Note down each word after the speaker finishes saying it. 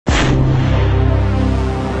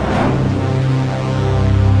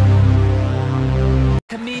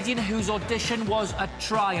whose audition was a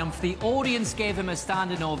triumph. The audience gave him a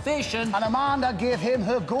standing ovation. And Amanda gave him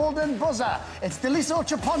her golden buzzer. It's Daliso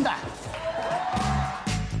Chaponda.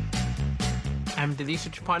 I'm Daliso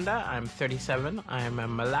Chaponda. I'm 37. I'm a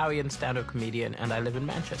Malawian stand-up comedian, and I live in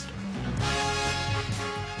Manchester.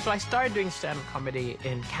 So I started doing stand-up comedy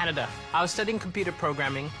in Canada. I was studying computer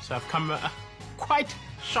programming, so I've come a quite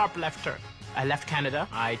sharp left turn. I left Canada.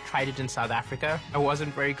 I tried it in South Africa. I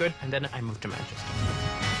wasn't very good, and then I moved to Manchester.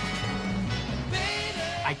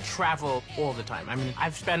 I travel all the time. I mean,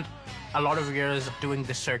 I've spent a lot of years doing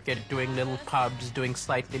the circuit, doing little pubs, doing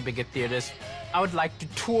slightly bigger theaters. I would like to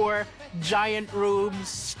tour giant rooms,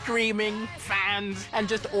 screaming, fans, and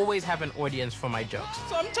just always have an audience for my jokes.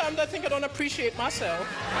 Sometimes I think I don't appreciate myself.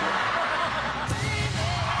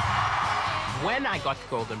 When I got the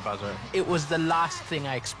Golden Buzzer, it was the last thing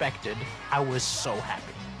I expected. I was so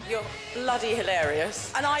happy. You're bloody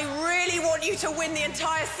hilarious. And I really want you to win the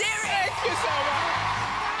entire series. Thank you so much.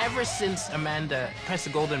 Ever since Amanda pressed the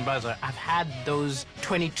Golden Buzzer, I've had those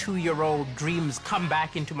 22-year-old dreams come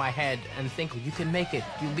back into my head and think, you can make it.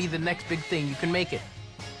 You'll be the next big thing. You can make it.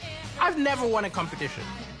 I've never won a competition.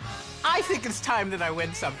 I think it's time that I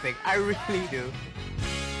win something. I really do.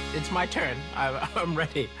 It's my turn. I'm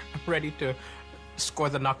ready. I'm ready to score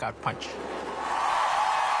the knockout punch.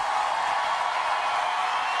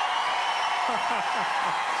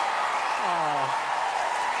 Oh.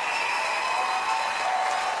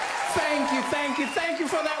 Thank you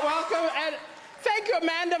for that welcome. And thank you,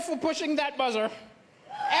 Amanda, for pushing that buzzer.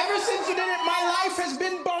 Ever since you did it, my life has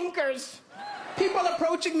been bonkers. People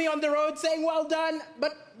approaching me on the road saying, well done.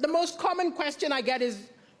 But the most common question I get is,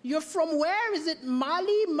 you're from where? Is it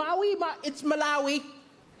Mali, Maui? It's Malawi.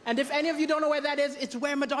 And if any of you don't know where that is, it's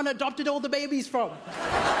where Madonna adopted all the babies from.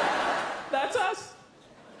 That's us.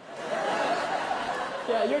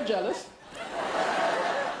 Yeah, you're jealous.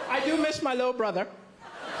 I do miss my little brother.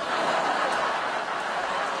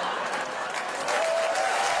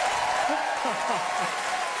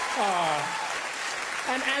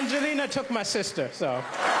 And Angelina took my sister, so. And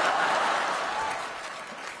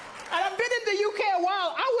I've been in the UK a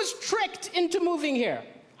while. I was tricked into moving here.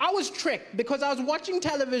 I was tricked because I was watching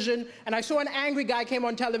television and I saw an angry guy came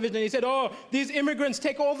on television and he said, oh, these immigrants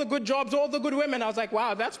take all the good jobs, all the good women. I was like,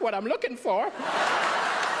 wow, that's what I'm looking for.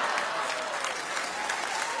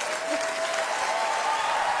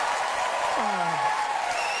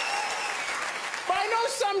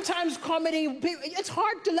 Sometimes comedy, it's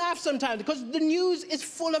hard to laugh sometimes because the news is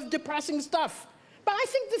full of depressing stuff. But I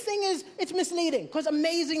think the thing is, it's misleading because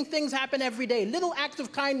amazing things happen every day, little acts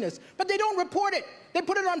of kindness, but they don't report it. They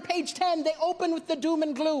put it on page 10, they open with the doom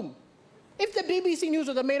and gloom. If the BBC News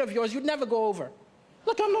was a mate of yours, you'd never go over.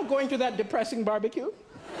 Look, I'm not going to that depressing barbecue.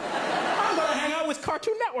 I'm going to hang out with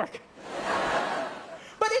Cartoon Network.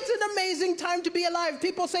 But it's an amazing time to be alive.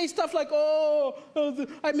 People say stuff like,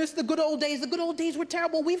 I miss the good old days. The good old days were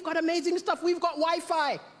terrible. We've got amazing stuff. We've got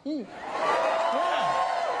Wi-Fi. Yeah.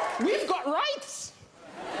 We've got rights.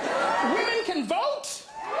 Women can vote.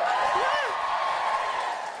 Yeah.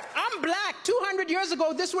 I'm black. 200 years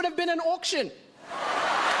ago, this would have been an auction.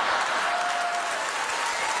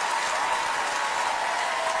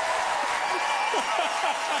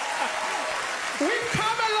 We've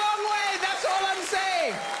come a long way, that's all I'm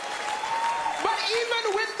saying. But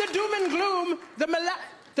even with the doom and gloom,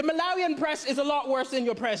 the Malawian press is a lot worse than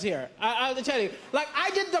your press here. I'll tell you. Like, I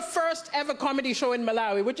did the first ever comedy show in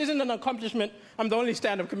Malawi, which isn't an accomplishment. I'm the only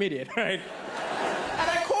stand-up comedian, right? And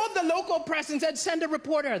I called the local press and said, send a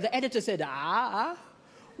reporter. The editor said,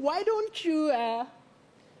 why don't you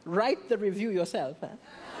write the review yourself? Huh?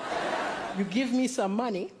 You give me some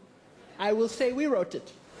money, I will say we wrote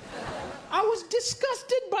it. I was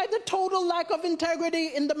disgusted by the total lack of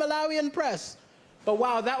integrity in the Malawian press. But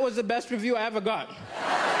wow, that was the best review I ever got.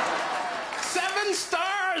 7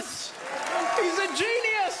 stars! He's a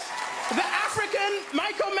genius! The African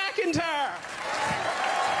Michael McIntyre!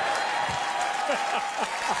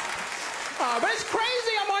 But it's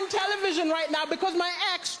crazy I'm on television right now because my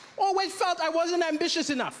ex always felt I wasn't ambitious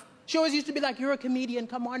enough. She always used to be like, you're a comedian,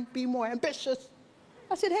 come on, be more ambitious.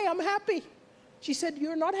 I said, hey, I'm happy. She said,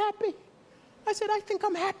 you're not happy. I said, I think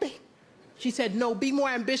I'm happy. She said, no, be more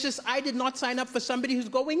ambitious. I did not sign up for somebody who's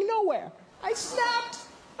going nowhere. I snapped.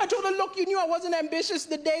 I told her, look, you knew I wasn't ambitious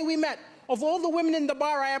the day we met. Of all the women in the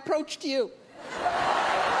bar, I approached you.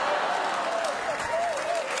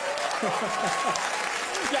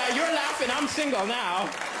 Yeah, you're laughing. I'm single now.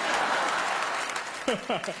 And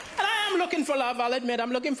I am looking for love, I'll admit.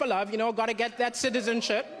 I'm looking for love, you know, gotta get that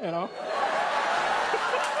citizenship, you know.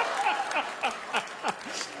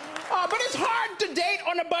 But it's hard to date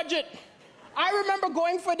on a budget. I remember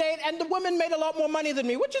going for a date, and the woman made a lot more money than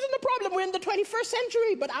me, which isn't a problem. We're in the 21st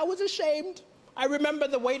century, but I was ashamed. I remember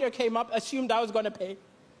the waiter came up, assumed I was going to pay.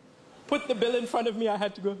 Put the bill in front of me, I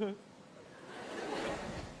had to go,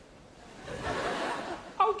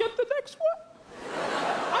 I'll get the next one.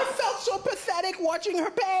 I felt so pathetic watching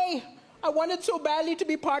her pay. I wanted so badly to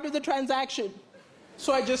be part of the transaction.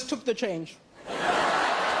 So I just took the change.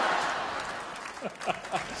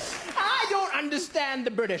 I don't understand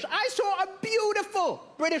the British. I saw a beautiful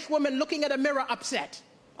British woman looking at a mirror upset.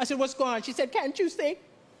 I said, what's going on? She said, can't you see?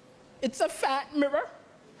 It's a fat mirror.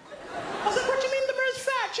 I said, what do you mean the mirror's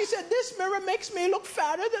fat? She said, this mirror makes me look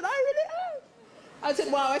fatter than I really am. I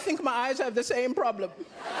said, wow, I think my eyes have the same problem.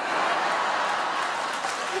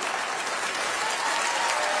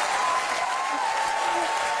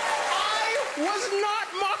 I was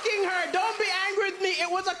not mocking her. Don't be angry with me. It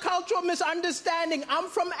was a cultural misunderstanding. I'm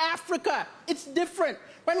from Africa. It's different.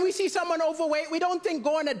 When we see someone overweight, we don't think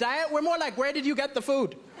go on a diet. We're more like, where did you get the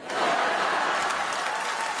food?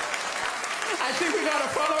 I think we gotta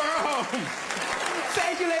follow her home.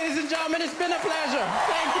 Thank you, ladies and gentlemen. It's been a pleasure.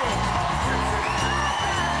 Thank you.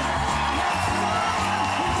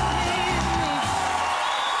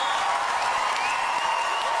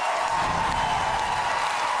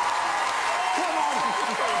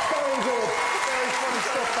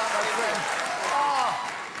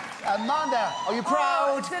 Amanda, are you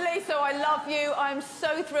proud? Daliso, I love you. I'm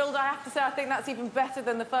so thrilled. I have to say, I think that's even better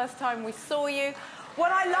than the first time we saw you. What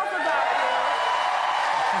I love about you,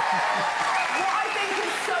 what I think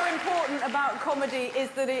is so important about comedy is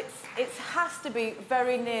that it has to be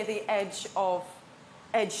very near the edge of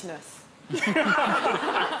edgeness.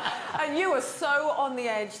 And you were so on the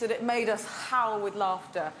edge that it made us howl with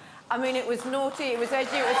laughter. I mean, it was naughty, it was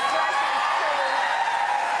edgy, it was fresh, it was cool.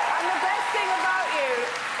 And the best thing about you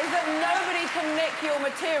is that nobody can nick your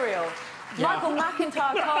material. Yeah. Michael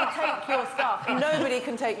McIntyre can't take your stuff. Nobody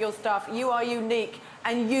can take your stuff. You are unique,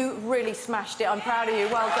 and you really smashed it. I'm proud of you.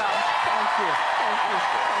 Well done. Thank you. Thank you.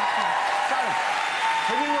 Simon,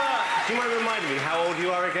 Can you, do you mind reminding me how old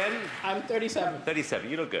you are again? I'm 37. 37,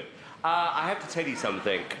 you look good. I have to tell you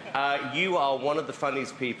something. You are one of the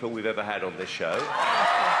funniest people we've ever had on this show.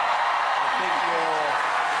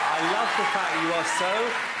 I love the fact you are so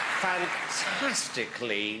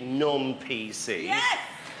fantastically non-PC. Yes!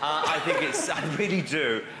 I really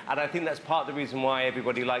do. And I think that's part of the reason why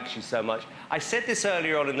everybody likes you so much. I said this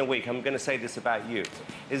earlier on in the week, I'm going to say this about you,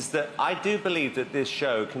 is that I do believe that this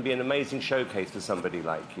show can be an amazing showcase for somebody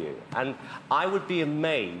like you. And I would be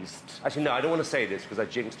amazed... Actually, no, I don't want to say this because I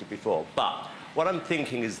jinxed it before, but what I'm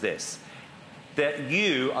thinking is this, that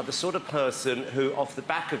you are the sort of person who, off the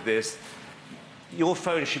back of this, your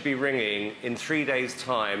phone should be ringing in 3 days'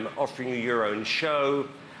 time, offering you your own show.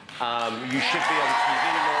 You should be on TV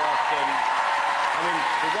more often. I mean,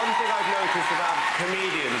 the one thing I've noticed about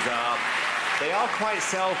comedians are they are quite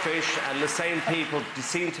selfish, and the same people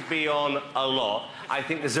seem to be on a lot. I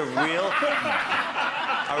think there's a real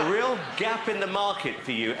gap in the market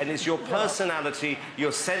for you, and it's your personality,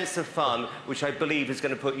 your sense of fun, which I believe is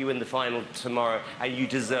going to put you in the final tomorrow, and you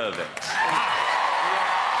deserve it.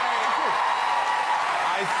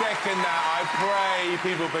 I second that. I pray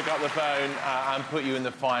people pick up the phone and put you in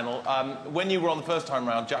the final. When you were on the first time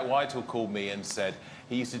round, Jack Whitehall called me and said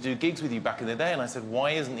he used to do gigs with you back in the day, and I said,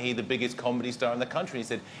 why isn't he the biggest comedy star in the country? He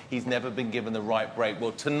said, he's never been given the right break.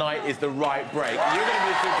 Well, tonight is the right break. You're going to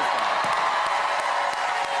be a superstar.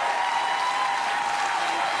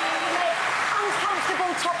 You make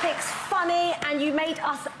uncomfortable topics funny, and you made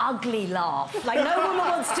us ugly laugh. Like, no woman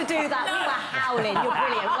wants to do that. We were howling. You're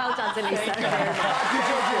brilliant. Well done, Daliso. Thank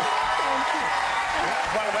you.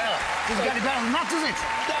 Well. Doesn't get any better than that, does it?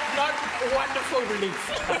 Not wonderful relief.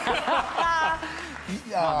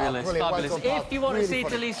 Fabulous, fabulous. If you want to see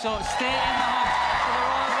Daliso, stay in the hub for the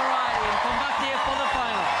Royal Variety and come back here for the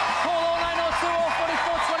final. Call 0902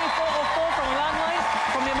 044 24 04 from a landline,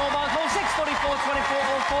 from your mobile call 644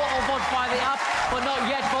 24 04 or vote via the app. But not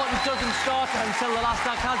yet, voting doesn't start until the last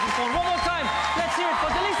act has been phoned. One more time, let's hear it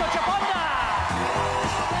for Daliso Chaponda!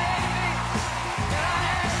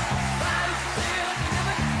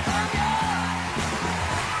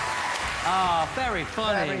 Very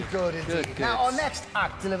funny. Very good indeed. Now, our next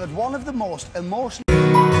act delivered one of the most emotional...